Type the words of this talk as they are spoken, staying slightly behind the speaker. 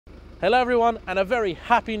Hello everyone, and a very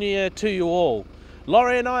happy new year to you all.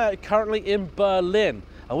 Laurie and I are currently in Berlin,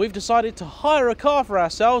 and we've decided to hire a car for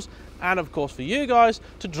ourselves and of course for you guys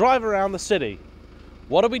to drive around the city.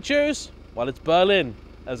 What did we choose? Well, it's Berlin.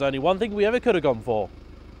 There's only one thing we ever could have gone for.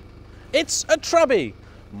 It's a Trabi,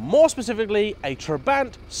 more specifically a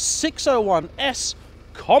Trabant 601S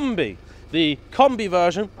Combi. The Combi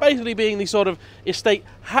version basically being the sort of estate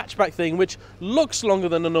hatchback thing which looks longer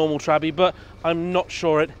than a normal Trabi, but I'm not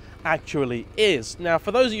sure it actually is. Now,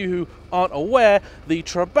 for those of you who aren't aware, the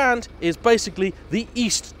Trabant is basically the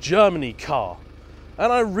East Germany car.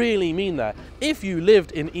 And I really mean that. If you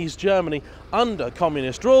lived in East Germany under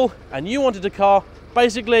communist rule and you wanted a car,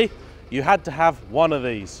 basically you had to have one of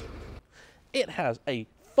these. It has a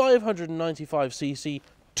 595cc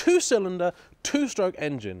two-cylinder, two-stroke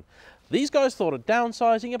engine. These guys thought of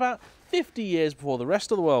downsizing about 50 years before the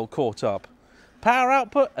rest of the world caught up. Power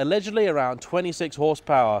output allegedly around 26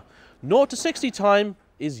 horsepower. 0 to 60 time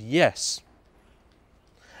is yes.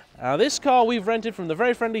 Now, this car we've rented from the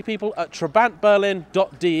very friendly people at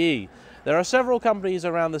trabantberlin.de. There are several companies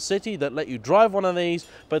around the city that let you drive one of these,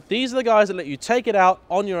 but these are the guys that let you take it out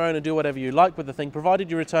on your own and do whatever you like with the thing, provided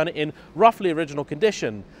you return it in roughly original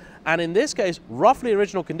condition. And in this case, roughly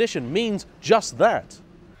original condition means just that.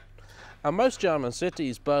 And most German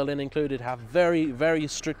cities, Berlin included, have very, very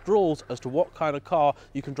strict rules as to what kind of car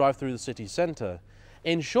you can drive through the city centre.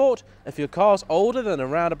 In short, if your car's older than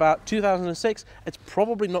around about 2006, it's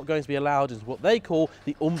probably not going to be allowed into what they call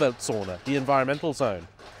the Umweltzone, the environmental zone.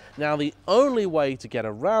 Now, the only way to get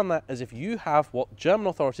around that is if you have what German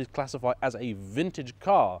authorities classify as a vintage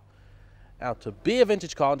car. Now, to be a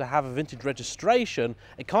vintage car and to have a vintage registration,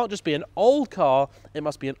 it can't just be an old car, it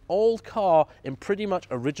must be an old car in pretty much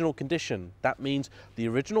original condition. That means the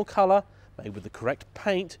original colour, made with the correct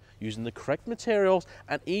paint, using the correct materials,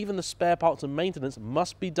 and even the spare parts and maintenance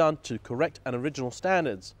must be done to correct and original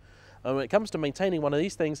standards. And when it comes to maintaining one of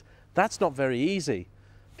these things, that's not very easy.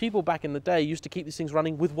 People back in the day used to keep these things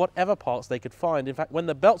running with whatever parts they could find. In fact, when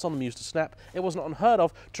the belts on them used to snap, it was not unheard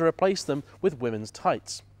of to replace them with women's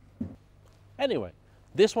tights. Anyway,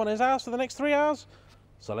 this one is ours for the next 3 hours,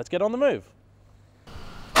 so let's get on the move.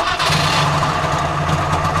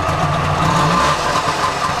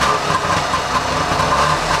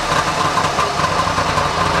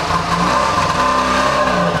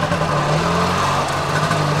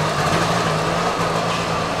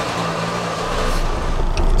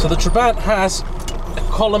 So the Trabant has a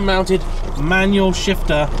column-mounted manual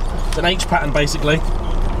shifter, it's an H pattern basically.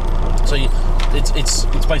 So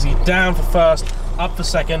it's basically down for first, up for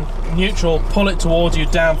second, neutral, pull it towards you,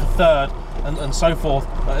 down for third, and so forth.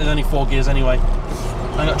 There's only 4 gears anyway.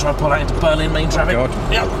 I'm going to try and pull that into Berlin main traffic.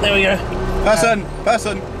 Yep, there we go.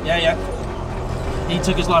 Person! Yeah. He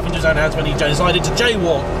took his life into his own hands when he decided to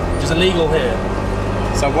jaywalk, which is illegal here.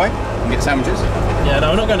 Subway? And get sandwiches? Yeah,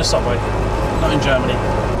 no, we're not going to Subway. Not in Germany.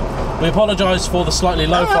 We apologise for the slightly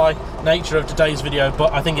lo-fi nature of today's video,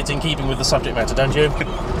 but I think it's in keeping with the subject matter, don't you?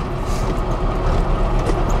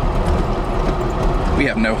 We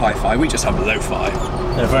have no hi-fi, we just have lo-fi.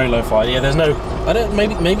 They're very lo-fi. Yeah, there's no. I don't.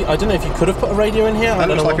 Maybe. I don't know if you could have put a radio in here. That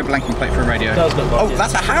looks like a blanking plate for a radio. It does look like. Oh,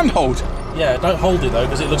 that's a handhold. Yeah, don't hold it though,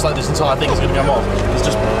 because it looks like this entire thing is going to come off. It's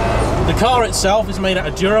just the car itself is made out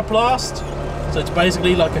of Duraplast, so it's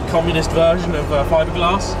basically like a communist version of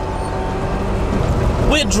fiberglass.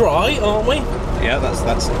 We're dry, aren't we? Yeah, that's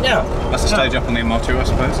a stage up on the MR2, I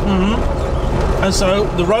suppose. Mm-hmm. And so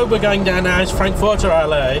the road we're going down now is Frankfurter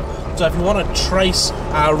Allee. So if you want to trace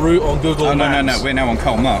our route on Google Maps... No, we're now on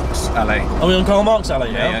Karl Marx Allee. Are we on Karl Marx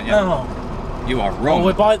Allee now? Yeah. Oh. You are wrong. Well,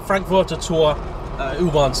 we're by Frankfurter Tor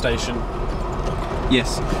U-Bahn station.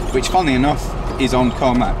 Yes, which funnily enough is on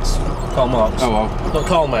Karl Marx. Karl Marx. Oh well. Not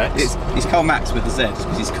Karl Marx. It's Karl Marx with the Z,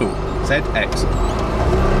 because he's cool. ZX.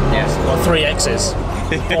 Yes. Got 3 X's.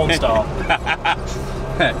 Porn star.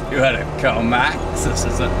 You heard it, Karl Marx. This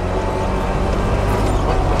is it.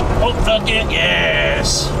 Oh, third gear,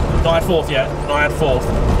 yes! Not at 4th yet, not at 4th.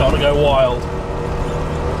 Don't want to go wild.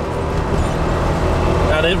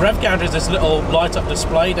 Now the rev counter is this little light up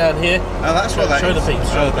display down here. Oh, that's what that is. Show the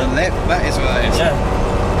peeps. Oh, the lip, that is what that is. Yeah,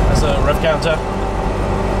 that's the rev counter.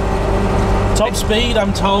 Top speed,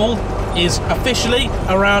 I'm told, is officially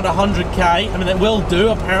around 100k. I mean, it will do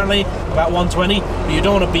apparently about 120, but you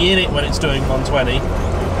don't want to be in it when it's doing 120.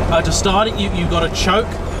 To start it, you've got a choke,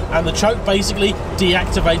 and the choke basically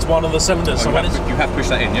deactivates one of the cylinders. Oh, so you have to push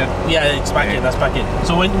that in, yeah? Yeah, it's back in, that's back in.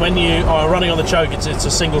 So when you are running on the choke, it's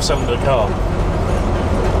a single cylinder car.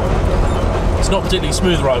 It's not particularly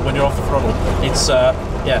smooth ride when you're off the throttle. It's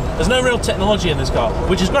yeah, there's no real technology in this car,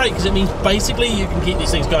 which is great because it means basically you can keep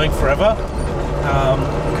these things going forever.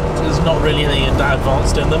 There's not really anything that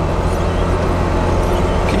advanced in them.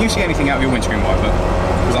 Can you see anything out of your windscreen wiper?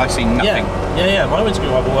 Because I see nothing. Yeah, my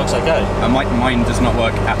windscreen wiper works okay. And mine does not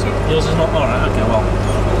work at all. Yours is not? Alright, okay, well.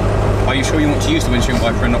 Are you sure you want to use the windscreen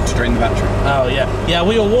wiper and not to drain the battery? Oh yeah. Yeah,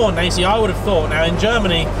 we were warned, AC. I would have thought, now in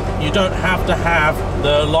Germany, you don't have to have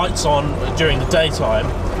the lights on during the daytime,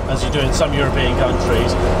 as you do in some European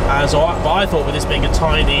countries. But I thought with this being a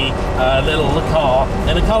tiny little car,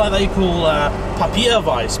 in a colour they call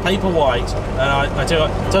Papierweiß, paper white. I tell you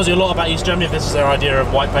what, it tells you a lot about East Germany if this is their idea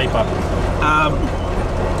of white paper.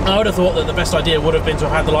 I would have thought that the best idea would have been to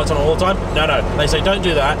have had the lights on all the time. No, they say don't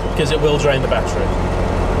do that because it will drain the battery.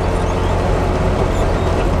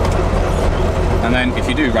 And then if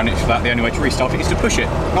you do run it flat, the only way to restart it is to push it,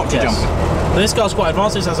 not to jump it. But this car's quite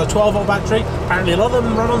advanced. This has a 12-volt battery. Apparently a lot of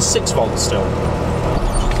them run on 6 volts still.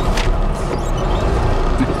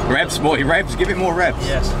 Revs, boy, revs. Give it more revs.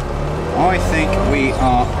 Yes. I think we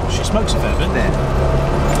are... She smokes a fair bit. There.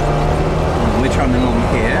 We're trying along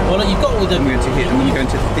here. Well, you've got all the... I'm going to hit, and then you go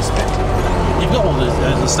into this bit. You've got all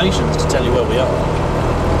the stations to tell you where we are.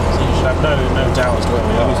 So you should have no doubt as to where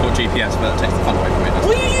we are. I've also got GPS, but that takes the fun away from it.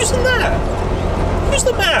 Why are you using that? Use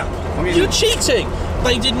the map. You're cheating.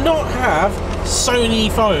 They did not have Sony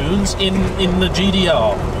phones in the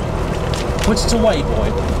GDR. Put it away, boy.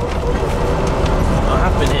 I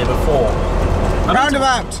have been here before.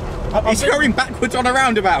 Roundabout! He's going backwards on a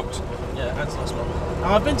roundabout! Yeah, that's nice one.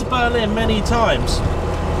 I've been to Berlin many times.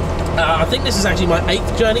 I think this is actually my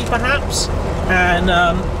 8th journey, perhaps. And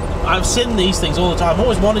I've seen these things all the time. I've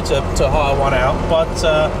always wanted to hire one out, but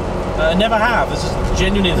I never have. This is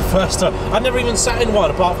genuinely the first time. I've never even sat in one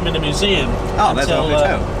apart from in a museum. Oh, there's our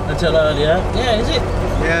hotel. Until earlier. Yeah, is it?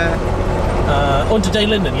 Yeah. Unter den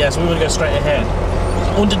Linden, yes, we want to go straight ahead.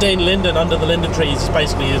 Unter den Linden, under the linden trees, is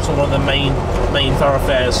basically one of the main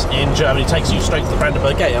thoroughfares in Germany. It takes you straight to the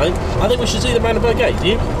Brandenburg Gate. I think we should see the Brandenburg Gate, do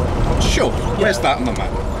you? Sure. Yeah. Where's that on the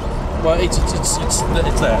map? Well, it's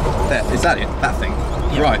there. There. Is that it? That thing?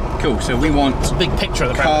 Yeah. Right, cool. So we want... It's a big picture of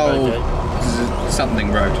the Brandenburg Gate.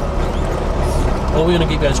 Something road. Well, we're going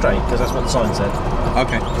to keep going straight, because that's what the sign said.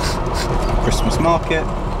 Okay. Christmas market.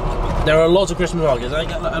 There are lots of Christmas markets. I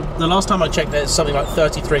think, the last time I checked, there's something like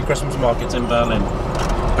 33 Christmas markets in Berlin.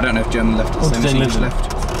 I don't know if German left is the same as English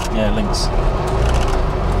left. Yeah, links.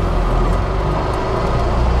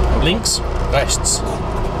 Links? Rechts.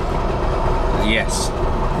 Yes.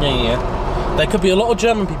 Yeah. There could be a lot of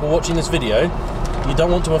German people watching this video. You don't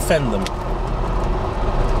want to offend them.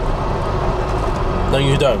 No,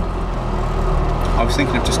 you don't. I was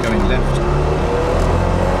thinking of just going left.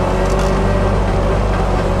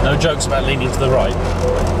 No jokes about leaning to the right.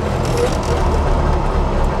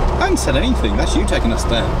 I haven't said anything. That's you taking us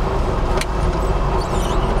there.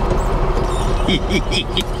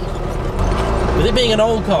 With it being an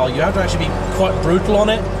old car, you have to actually be quite brutal on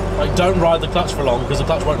it. Like, don't ride the clutch for long because the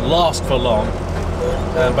clutch won't last for long.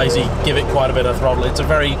 And basically give it quite a bit of throttle. It's a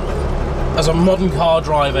very... As a modern car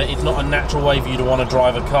driver, it's not a natural way for you to want to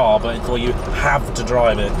drive a car, but it's where you have to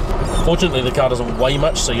drive it. Fortunately, the car doesn't weigh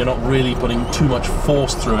much, so you're not really putting too much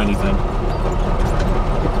force through anything.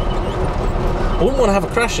 I wouldn't want to have a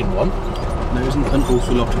crash in one. There isn't an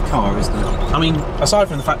awful lot of car, is there? I mean, aside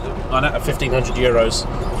from the fact that I don't have 1,500 euros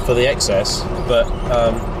for the excess, but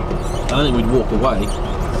I don't think we'd walk away,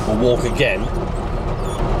 or walk again.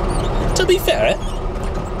 To be fair,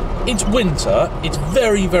 it's winter, it's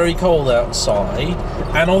very, very cold outside,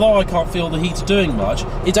 and although I can't feel the heater doing much,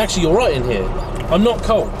 it's actually alright in here. I'm not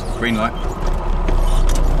cold. Green light.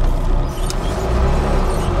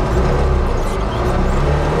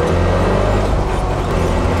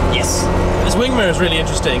 Yes! This wing mirror is really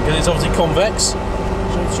interesting because it's obviously convex.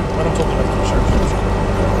 When I'm talking about it,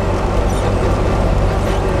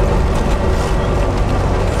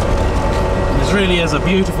 this really is a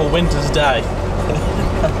beautiful winter's day.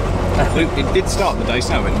 It did start the day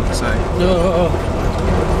snowing, so...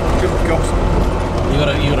 Good God. You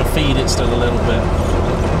gotta feed it still a little bit.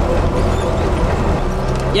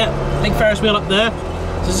 Yeah, big Ferris wheel up there.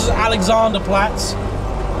 So this is Alexanderplatz.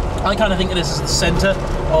 I kind of think of this as the centre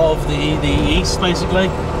of the east, basically.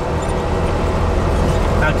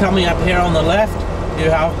 Now coming up here on the left, you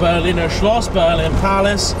have Berliner Schloss, Berlin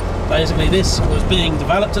Palace. Basically this was being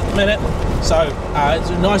developed at the minute. So it's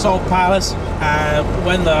a nice old palace.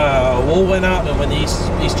 When the wall went up and when the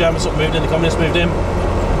East Germans sort of moved in, the communists moved in,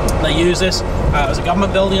 they used this as a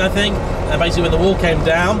government building, I think. And basically when the wall came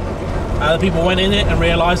down, the people went in it and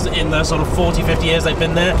realised that in the sort of 40, 50 years they've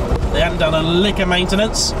been there, they hadn't done a lick of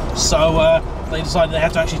maintenance. So they decided they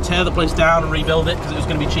had to actually tear the place down and rebuild it because it was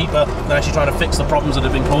going to be cheaper than actually trying to fix the problems that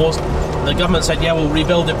had been caused. the government said, yeah, we'll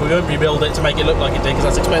rebuild it, but we won't rebuild it to make it look like it did because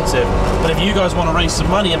that's expensive. But if you guys want to raise some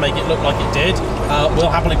money and make it look like it did, we'll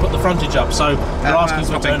happily put the frontage up. So they're asking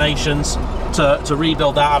for donations to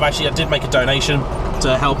rebuild that. I did make a donation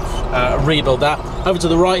to help rebuild that. Over to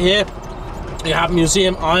the right here, you have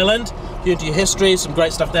Museum Island. If you're into your history, some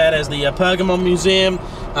great stuff there. There's the Pergamon Museum,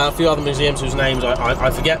 a few other museums whose names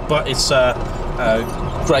I forget, but it's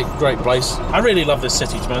great place. I really love this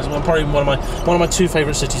city, to be honest. It's probably one of my 2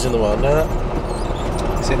 favourite cities in the world. Know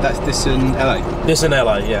that? This in LA? This in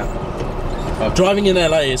LA, yeah. Oh. Driving in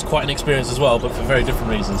LA is quite an experience as well, but for very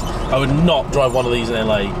different reasons. I would not drive one of these in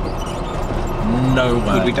LA. No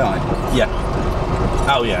way. Would we die? Yeah.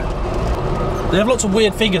 Oh yeah. They have lots of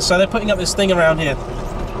weird figures, so they're putting up this thing around here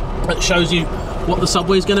that shows you what the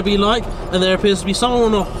subway is going to be like, and there appears to be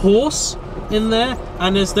someone on a horse in there,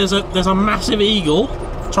 and there's a massive eagle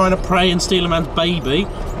trying to prey and steal a man's baby,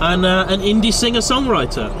 and an indie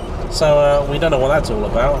singer-songwriter. So we don't know what that's all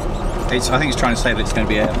about. I think it's trying to say that it's going to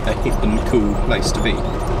be a hip and cool place to be.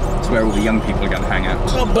 It's where all the young people are going to hang out.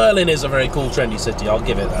 Well, Berlin is a very cool, trendy city, I'll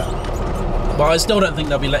give it that. But I still don't think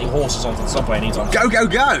they'll be letting horses onto the subway anytime soon. Go, go,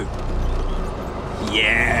 go!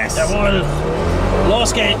 Yes! Come on!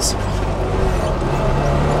 Lost gates!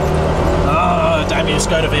 Ah, damn you,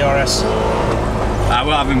 Skoda VRS.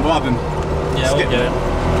 We'll have him. Yeah, we'll get him.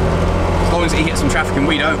 As long as he hits some traffic and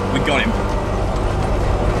we don't, we got him.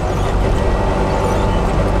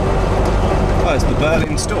 Oh, it's the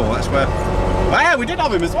Berlin store, that's where... Oh yeah, we did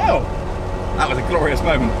have him as well! That was a glorious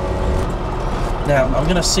moment. Now, I'm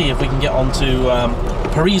going to see if we can get onto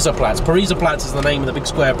Pariser Platz. Pariser Platz is the name of the big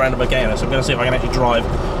square brand of Megane, so I'm going to see if I can actually drive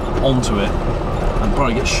onto it and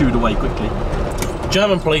probably get shooed away quickly.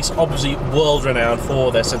 German police, obviously world-renowned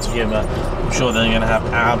for their sense of humour. I'm sure they're going to have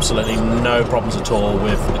absolutely no problems at all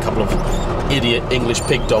with a couple of idiot English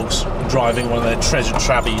pig dogs driving one of their treasured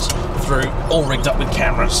Trabis through, all rigged up with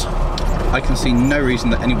cameras. I can see no reason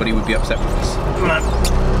that anybody would be upset with this. No.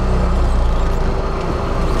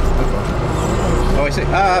 Oh, I see.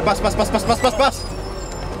 Bus!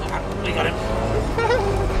 We got him.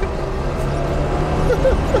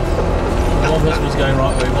 One person was going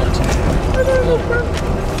right where he wanted to.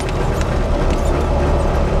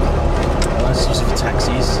 Nice use of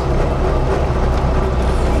taxis.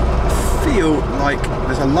 I feel like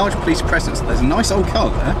there's a large police presence. There's a nice old car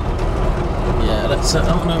there. Yeah, let's.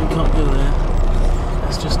 Oh no, we can't go there.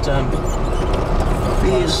 Let's just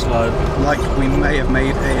feels slow. Like we may have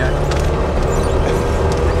made a.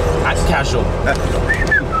 Act casual.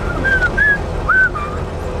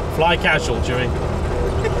 Fly casual, Dewey.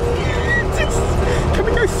 Can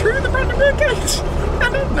we go through the Brandenburg Gate?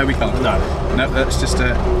 No, we can't. No, let's just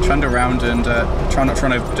trundle around and try not to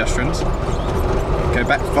run over pedestrians. Go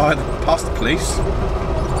back past the police.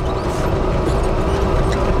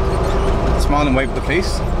 Smile and wave at the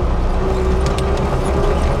police.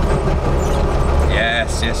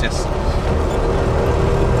 Yes.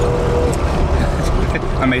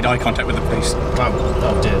 I made eye contact with the police.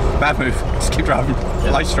 Oh dear. Bad move. Just keep driving.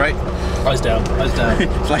 Yeah. Lie straight. Eyes down.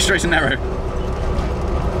 Fly straight and narrow.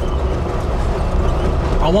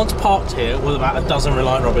 I once parked here with about a dozen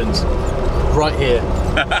Reliant Robins. Right here.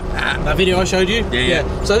 That video I showed you? Yeah.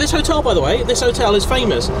 So this hotel, by the way, this hotel is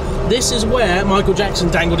famous. This is where Michael Jackson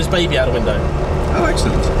dangled his baby out the window. Oh,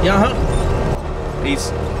 excellent. Yeah,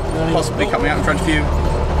 He's possibly coming out in front of you.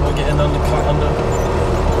 We're getting under.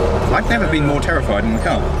 I've never been more terrified in the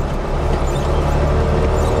car.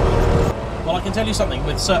 Well, I can tell you something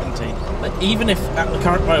with certainty, that even if at the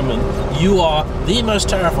current moment you are the most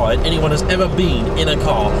terrified anyone has ever been in a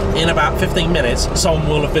car, in about 15 minutes, someone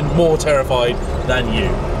will have been more terrified than you.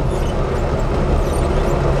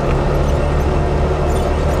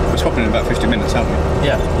 We're swapping in about 50 minutes, aren't we?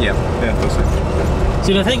 Yeah. Yeah, that's it.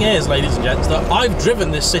 See, the thing is, ladies and gents, that I've driven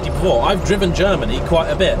this city before. I've driven Germany quite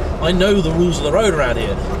a bit. I know the rules of the road around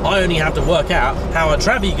here. I only have to work out how a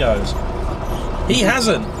Trabi goes. He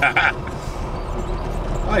hasn't.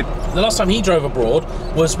 The last time he drove abroad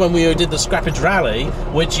was when we did the Scrappage Rally,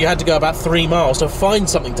 which you had to go about 3 miles to find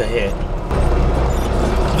something to hit.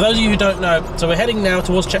 For those of you who don't know, so we're heading now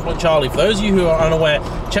towards Checkpoint Charlie. For those of you who are unaware,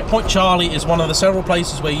 Checkpoint Charlie is one of the several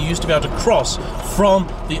places where you used to be able to cross from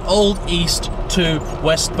the old East to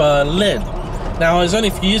West Berlin. Now, it was only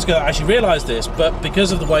a few years ago that I actually realised this, but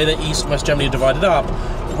because of the way that East and West Germany are divided up,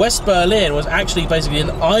 West Berlin was actually basically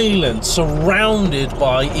an island surrounded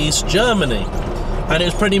by East Germany. And it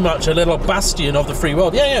was pretty much a little bastion of the free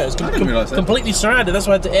world. Yeah, it was completely surrounded. That's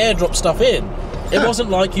why I had to airdrop stuff in. It wasn't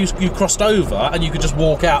like you crossed over and you could just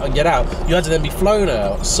walk out and get out. You had to then be flown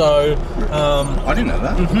out. So I didn't know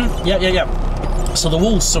that. Yeah. So the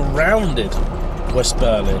walls surrounded West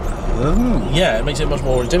Berlin. Oh. Yeah, it makes it much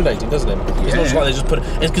more intimidating, doesn't it? It's not just like they just put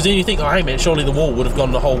it... Because then you think, oh, hey, mate, surely the wall would have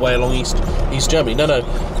gone the whole way along East Germany. No, no.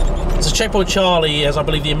 So Checkpoint Charlie is, I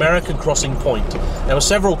believe, the American crossing point. There were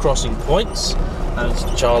several crossing points,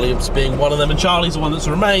 and Charlie was being one of them, and Charlie's the one that's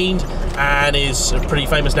remained and is pretty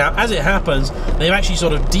famous now. As it happens, they've actually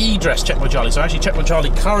sort of de-dressed Checkpoint Charlie, so actually Checkpoint Charlie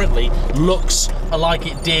currently looks like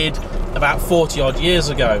it did about 40 odd years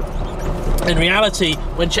ago. In reality,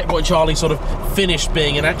 when Checkpoint Charlie sort of finished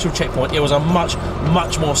being an actual checkpoint, it was a much,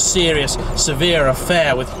 much more serious, severe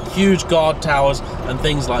affair with huge guard towers and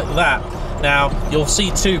things like that. Now, you'll see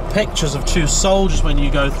two pictures of two soldiers when you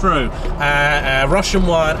go through, a Russian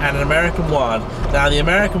one and an American one. Now, the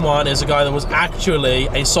American one is a guy that was actually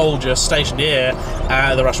a soldier stationed here,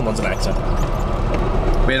 the Russian one's an actor.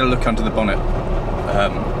 We had a look under the bonnet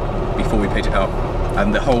before we picked it up,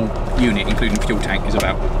 and the whole unit, including fuel tank, is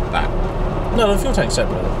about that. No, the fuel tank's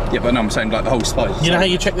separate. Yeah, but no, I'm saying like the whole spice. You know how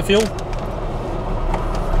you check the fuel?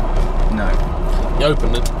 No. You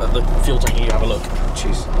open the fuel tank and you have a look.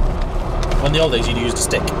 Jeez. In the old days, you'd use a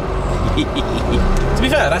stick. To be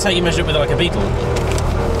fair, that's how you measure it with like a beetle.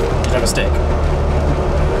 You'd have a stick.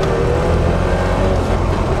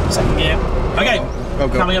 Second gear. Okay, go.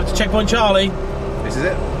 Coming up to Checkpoint Charlie. This is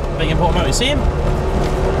it. Big important moment. You see him?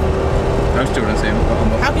 I still don't see him.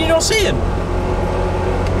 How can you not see him?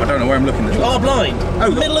 I don't know where I'm looking. You are blind. Oh,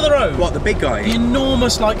 the middle of the road. What, the big guy? The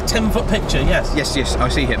enormous, like, 10-foot picture, yes. Yes, I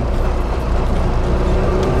see him.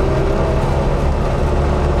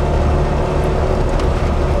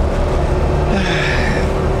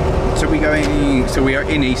 So we are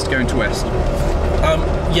in east going to west?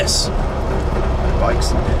 Yes.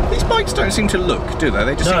 Bikes. These bikes don't seem to look, do they?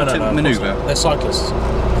 They just seem to manoeuvre. They're cyclists.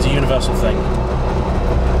 It's a universal thing.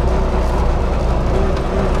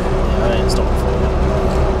 Yeah, I ain't stopping for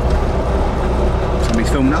you. Somebody's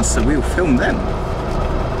filming us, so we'll film them.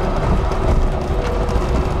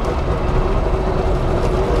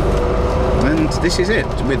 And this is it,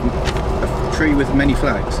 with a tree with many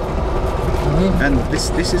flags. Mm-hmm. And this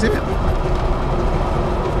is it.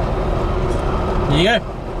 There you go.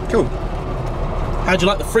 Cool. How'd you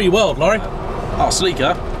like the free world, Laurie? Oh,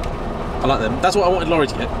 sleeker. I like them. That's what I wanted Laurie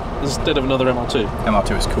to get, instead of another MR2.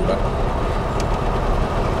 MR2 is cool, though.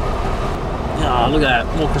 Yeah, look at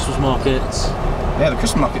that. More Christmas markets. Yeah, the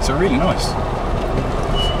Christmas markets are really nice.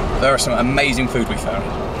 There are some amazing food we found.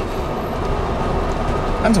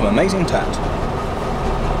 And some amazing tat.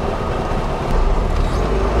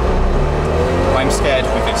 I'm scared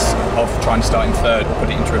with this of trying to start in third or put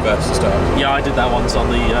it into reverse to start. Yeah, I did that once on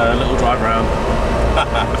the little drive around.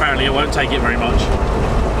 Apparently it won't take it very much.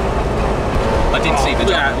 I didn't see the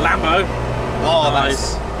jump. Yeah, Lambo. Oh,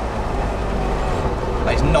 nice.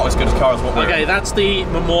 That is not as good a car as what we're Okay, that's the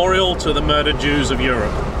memorial to the murdered Jews of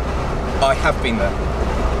Europe. I have been there.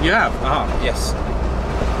 You have? Aha. Yes.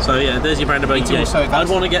 So yeah, there's your roundabout. Yeah. I'd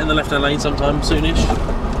want to get in the left-hand lane sometime soonish.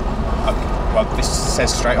 Okay. Well, this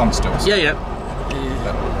says straight on still. So. Yeah.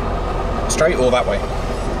 Straight or that way?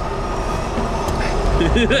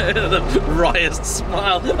 The wryest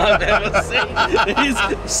smile I've ever seen. He's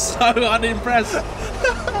so unimpressed.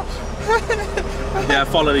 Yeah,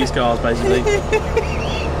 follow these cars basically.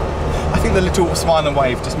 I think the little smile and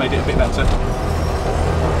wave just made it a bit better.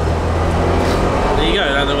 There you go,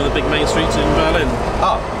 down there with the big main streets in Berlin.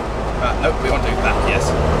 Oh, nope, we won't do that, yes.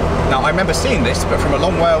 Now, I remember seeing this, but from a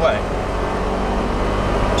long way away.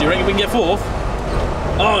 Do you reckon we can get fourth?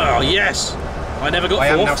 Oh, yes! I never got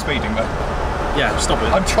fourth. I am now speeding, but... Yeah, stop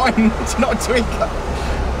it. I'm trying to not tweak that.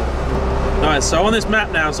 Alright, so on this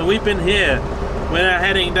map now, so we've been here. We're now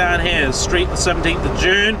heading down here, street the 17th of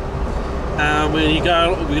June. We're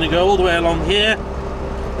going to go all the way along here.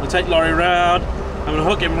 I'm going to take Laurie round. I'm going to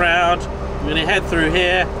hook him round. We're going to head through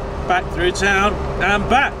here, back through town, and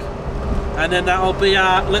back. And then that'll be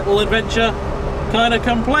our little adventure kind of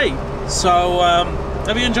complete. So,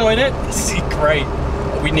 have you enjoyed it? This is great.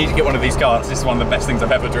 We need to get one of these cars. This is one of the best things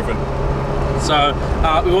I've ever driven. So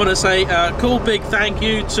we want to say a cool big thank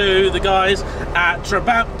you to the guys at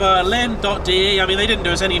trabantberlin.de. I mean, they didn't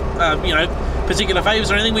do us any, you know, particular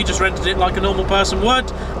favours or anything. We just rented it like a normal person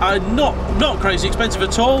would. Not crazy expensive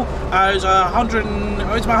at all. It was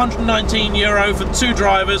it's about 119 euro for 2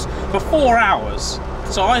 drivers for 4 hours.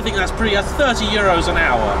 So I think that's pretty. 30 euros an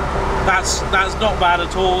hour. That's not bad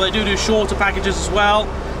at all. They do shorter packages as well.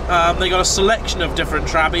 They got a selection of different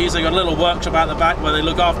Trabis. They got a little workshop out the back where they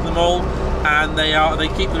look after them all, and they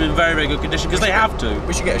keep them in very, very good condition because they have to.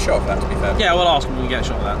 We should get a shot of that, to be fair. Yeah, we'll ask them if we can get a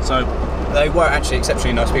shot of that. So they were actually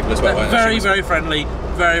exceptionally nice people as well. Very, very friendly,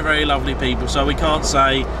 very, very lovely people. So we can't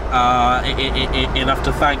say enough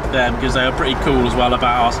to thank them, because they were pretty cool as well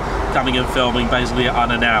about us coming and filming basically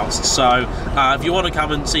unannounced. So if you want to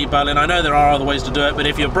come and see Berlin, I know there are other ways to do it, but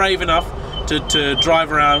if you're brave enough to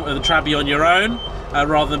drive around with the Trabi on your own,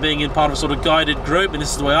 rather than being in part of a sort of guided group, and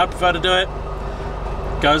this is the way I prefer to do it,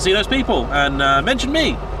 go and see those people and mention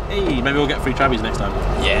me. Hey, maybe we'll get free Trabis next time.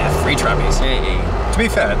 Yeah, free Trabis. Hey. To be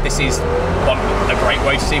fair, this is a great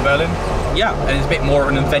way to see Berlin. Yeah. And it's a bit more of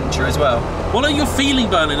an adventure as well. Well, you're feeling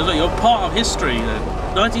Berlin as well. You're part of history then.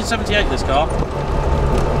 1978, this car.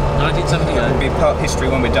 1978. We'll be part of history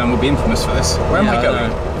when we're done. We'll be infamous for this. Where am I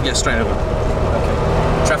going? Yeah, straight over. Okay.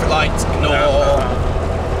 Traffic lights, ignore.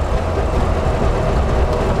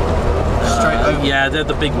 Straight over. Yeah, they're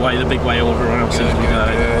the big way all around. Good.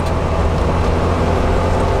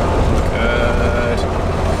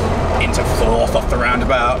 Into 4th off the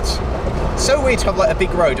roundabout. So weird to have like a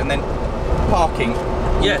big road and then parking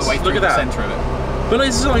all the way through the centre of it. But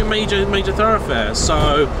this is like major thoroughfare,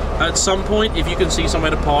 so at some point, if you can see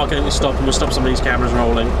somewhere to park, and we'll stop some of these cameras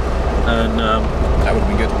rolling, and that would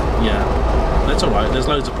be good. Yeah, that's all right. There's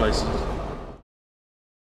loads of places.